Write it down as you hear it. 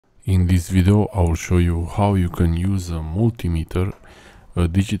In this video I will show you how you can use a multimeter, a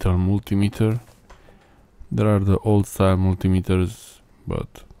digital multimeter. There are the old style multimeters,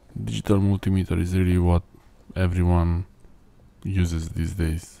 but digital multimeter is really what everyone uses these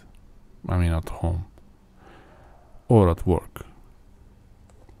days. I mean at home or at work.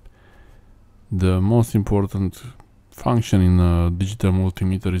 The most important function in a digital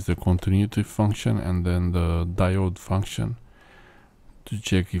multimeter is the continuity function and then the diode function, to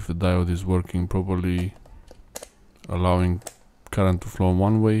check if the diode is working properly, allowing current to flow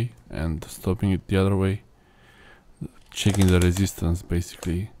one way and stopping it the other way, checking the resistance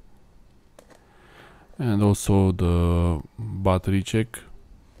basically. And also the battery check.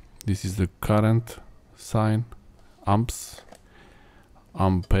 This is the current sign, amps,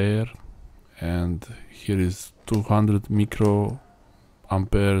 ampere, and here is 200 micro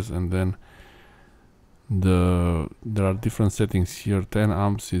amperes, and then there are different settings here. 10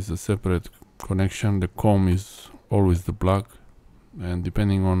 amps is a separate connection. The COM is always the black, and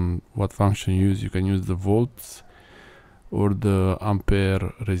depending on what function you use, you can use the volts or the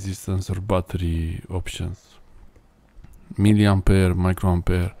ampere, resistance, or battery options. Milliampere,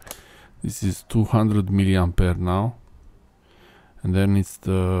 microampere. This is 200 milliampere now, and then it's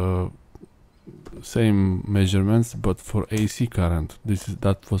the same measurements but for AC current.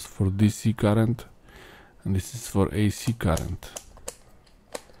 That was for DC current, and this is for AC current.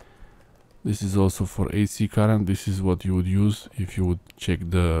 This is also for AC current. This is what you would use if you would check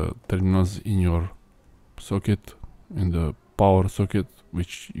the terminals in your socket, in the power socket,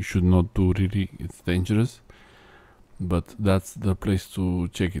 which you should not do really, it's dangerous, but that's the place to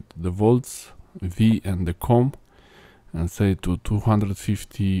check it. The volts, V, and the COM, and say to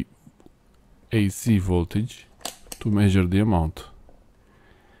 250 AC voltage to measure the amount.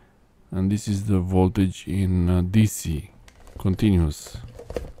 And this is the voltage in DC, continuous.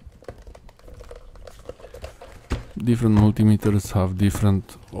 Different multimeters have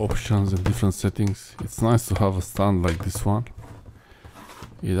different options and different settings. It's nice to have a stand like this one.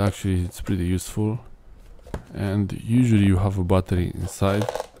 It's pretty useful, and usually you have a battery inside,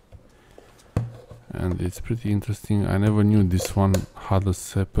 and it's pretty interesting. I never knew this one had a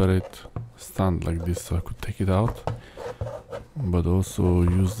separate stand like this, so I could take it out but also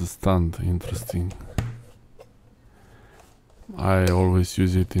use the stand. Interesting. I always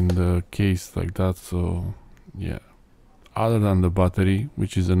use it in the case like that, so yeah. Other than the battery,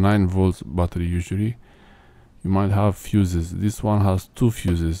 which is a 9 volts battery, usually you might have fuses. This one has two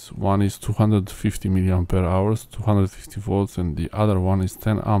fuses. One is 250 milliampere hours, 250 volts, and the other one is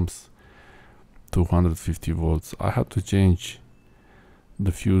 10 amps, 250 volts. I had to change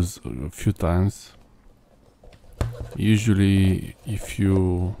the fuse a few times. Usually if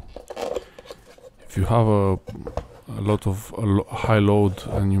you have a high load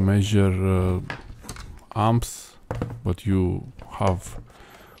and you measure amps, but you have,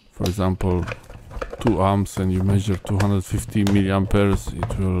 for example, 2 amps and you measure 250 milliamperes,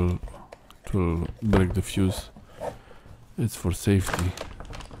 it will break the fuse. It's for safety.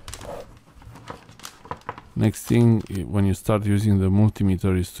 Next thing, when you start using the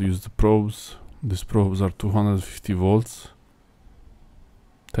multimeter, is to use the probes. These probes are 250 volts,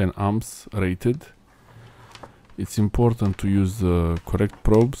 10 amps rated. It's important to use the correct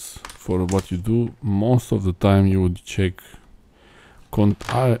probes for what you do. Most of the time you would check,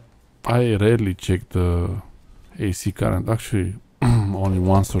 I rarely check the AC current, actually only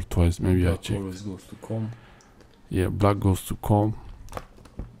once or twice maybe. Black I check. Always goes to COM. Yeah, black goes to COM.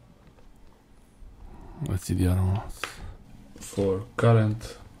 Let's see the other ones. For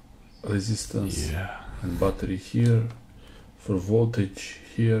current, resistance, yeah, and battery here, for voltage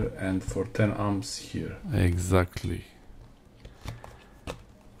here, and for 10 amps here. Exactly.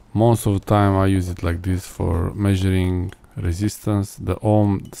 Most of the time I use it like this for measuring resistance. The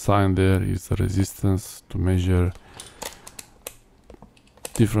ohm sign there is the resistance to measure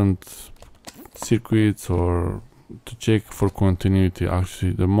different circuits or to check for continuity.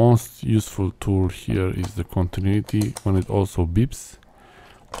 Actually, the most useful tool here is the continuity, when it also beeps.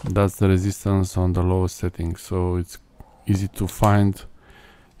 That's the resistance on the lowest setting, so it's easy to find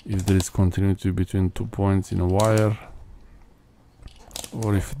if there is continuity between 2 points in a wire,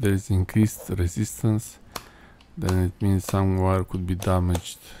 or if there is increased resistance, then it means some wire could be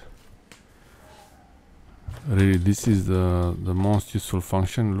damaged. Really, this is the most useful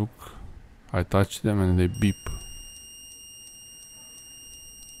function. Look, I touch them and they beep.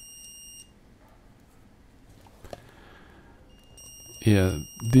 Yeah,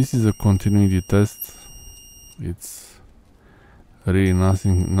 this is a continuity test. It's really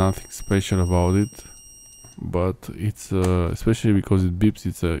nothing special about it. but it's especially because it beeps,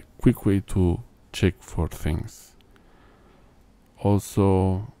 it's a quick way to check for things.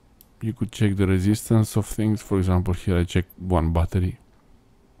 Also, you could check the resistance of things. For example, here I check one battery.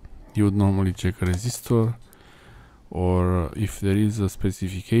 You would normally check a resistor, or if there is a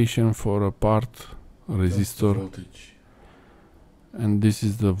specification for a part, a resistor. Voltage. And this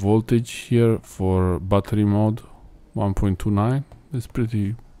is the voltage here for battery mode, 1.29. It's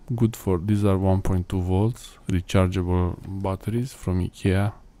pretty good for, these are 1.2 volts rechargeable batteries from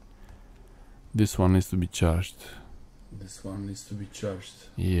IKEA. This one needs to be charged. This one needs to be charged.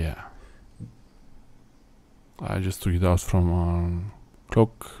 Yeah, I just took it out from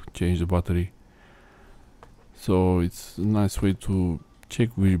clock, changed the battery. So it's a nice way to check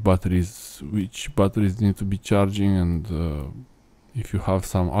which batteries need to be charging, and if you have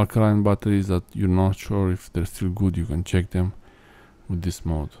some alkaline batteries that you're not sure if they're still good, you can check them with this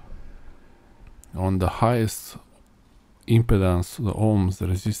mode. On the highest impedance, the ohms, the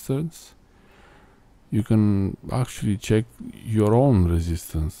resistance, you can actually check your own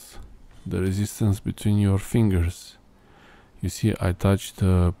resistance, the resistance between your fingers. You see, I touched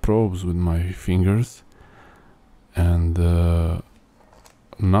the probes with my fingers, and the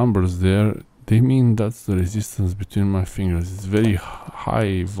numbers there, they mean that's the resistance between my fingers. It's very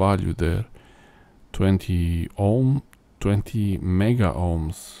high value there. 20 mega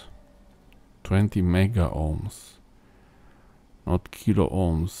ohms. 20 mega ohms. Not kilo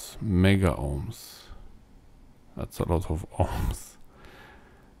ohms, mega ohms. That's a lot of ohms.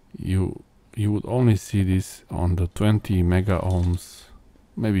 You would only see this on the 20 mega ohms,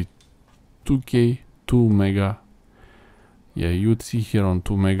 maybe 2K, 2 mega. Yeah, you would see here on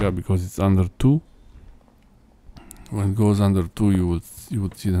 2 mega because it's under 2. When it goes under 2, you would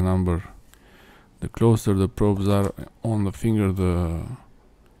see the number. The closer the probes are on the finger, the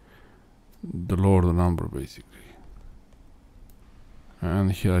lower the number, basically.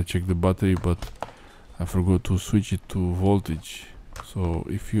 And here I check the battery, but I forgot to switch it to voltage. So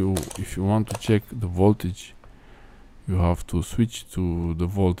if you want to check the voltage, you have to switch to the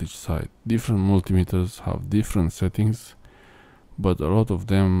voltage side. Different multimeters have different settings, but a lot of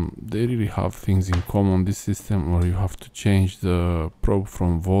them, they really have things in common. This system where you have to change the probe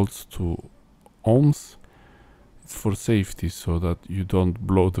from volts to ohms, it's for safety, so that you don't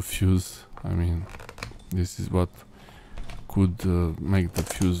blow the fuse. I mean, this is what could make the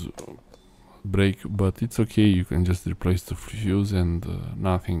fuse break, but it's okay. You can just replace the fuse and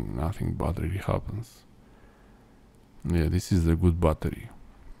nothing bad really happens. Yeah, this is a good battery.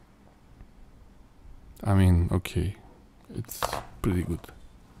 I mean, okay, it's pretty good.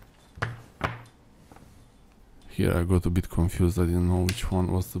 Here I got a bit confused. I didn't know which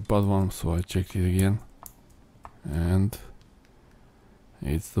one was the bad one, so I checked it again, and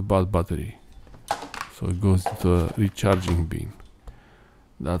it's the bad battery. So it goes to a recharging bin.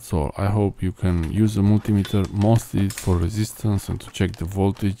 That's all. I hope you can use a multimeter mostly for resistance and to check the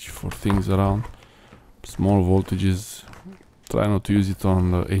voltage for things around. Small voltages, try not to use it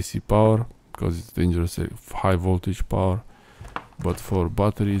on the AC power because it's dangerous at high voltage power. But for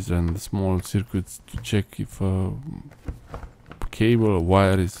batteries and small circuits, to check if a cable or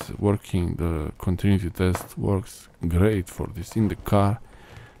wire is working, the continuity test works great for this. In the car,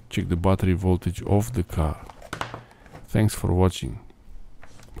 check the battery voltage of the car. Thanks for watching.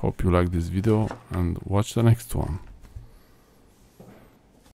 Hope you like this video and watch the next one.